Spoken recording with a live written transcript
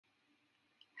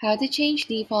How to change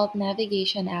default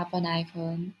navigation app on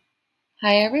iPhone.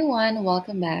 Hi everyone,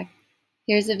 welcome back.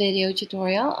 Here's a video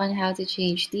tutorial on how to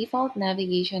change default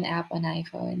navigation app on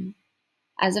iPhone.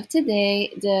 As of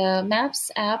today, the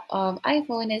Maps app of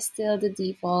iPhone is still the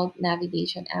default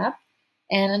navigation app,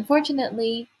 and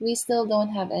unfortunately, we still don't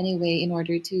have any way in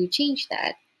order to change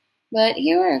that. But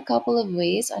here are a couple of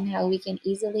ways on how we can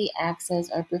easily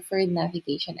access our preferred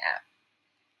navigation app.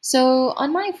 So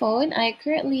on my phone, I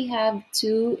currently have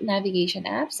two navigation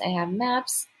apps. I have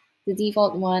Maps, the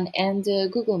default one, and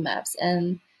Google Maps.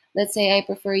 And let's say I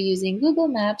prefer using Google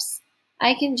Maps,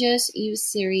 I can just use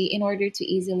Siri in order to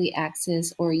easily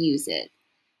access or use it.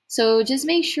 So just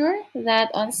make sure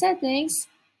that on settings,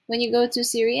 when you go to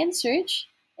Siri and search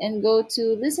and go to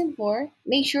listen for,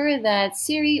 make sure that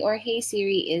Siri or Hey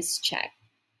Siri is checked.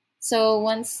 So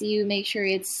once you make sure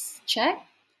it's checked,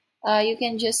 you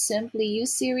can just simply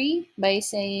use Siri by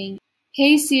saying,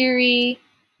 Hey Siri,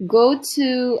 go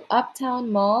to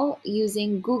Uptown Mall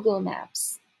using Google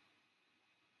Maps.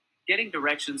 Getting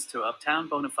directions to Uptown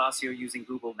Bonifacio using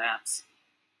Google Maps.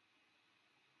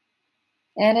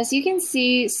 And as you can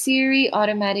see, Siri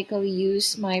automatically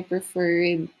used my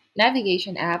preferred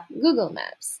navigation app, Google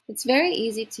Maps. It's very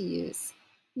easy to use.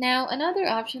 Now, another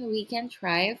option we can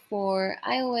try for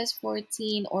iOS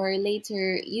 14 or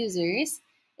later users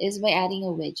is by adding a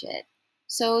widget.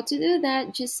 So to do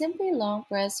that, just simply long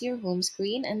press your home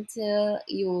screen until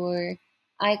your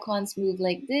icons move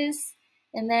like this,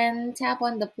 and then tap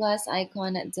on the plus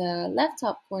icon at the left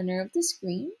top corner of the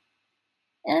screen.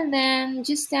 And then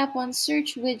just tap on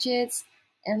search widgets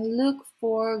and look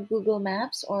for Google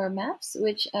Maps or Maps,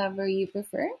 whichever you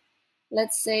prefer.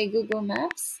 Let's say Google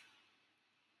Maps.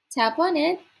 Tap on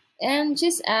it and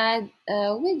just add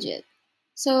a widget.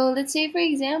 So let's say, for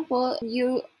example,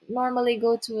 you normally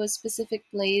go to a specific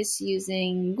place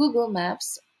using Google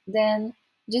Maps, then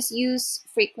just use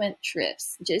frequent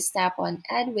trips. Just tap on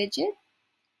add widget.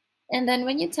 And then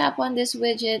when you tap on this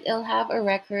widget, it'll have a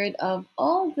record of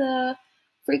all the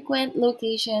frequent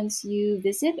locations you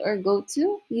visit or go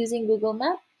to using Google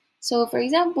Map. So for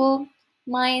example,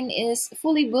 mine is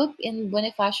fully booked in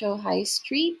Bonifacio High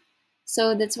Street.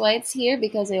 So that's why it's here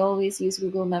because I always use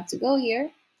Google Map to go here.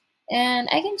 And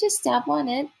I can just tap on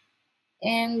it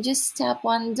and just tap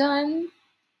on done.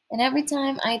 And every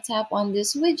time I tap on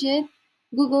this widget,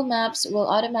 Google Maps will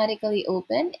automatically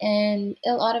open and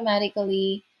it'll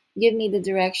automatically give me the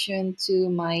direction to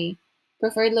my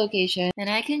preferred location. And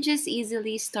I can just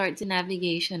easily start the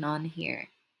navigation on here.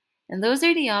 And those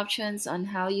are the options on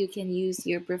how you can use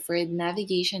your preferred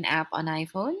navigation app on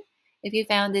iPhone. If you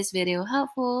found this video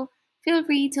helpful, feel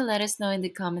free to let us know in the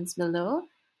comments below.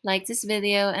 Like this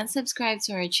video and subscribe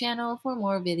to our channel for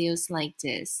more videos like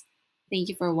this. Thank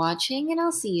you for watching and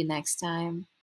I'll see you next time.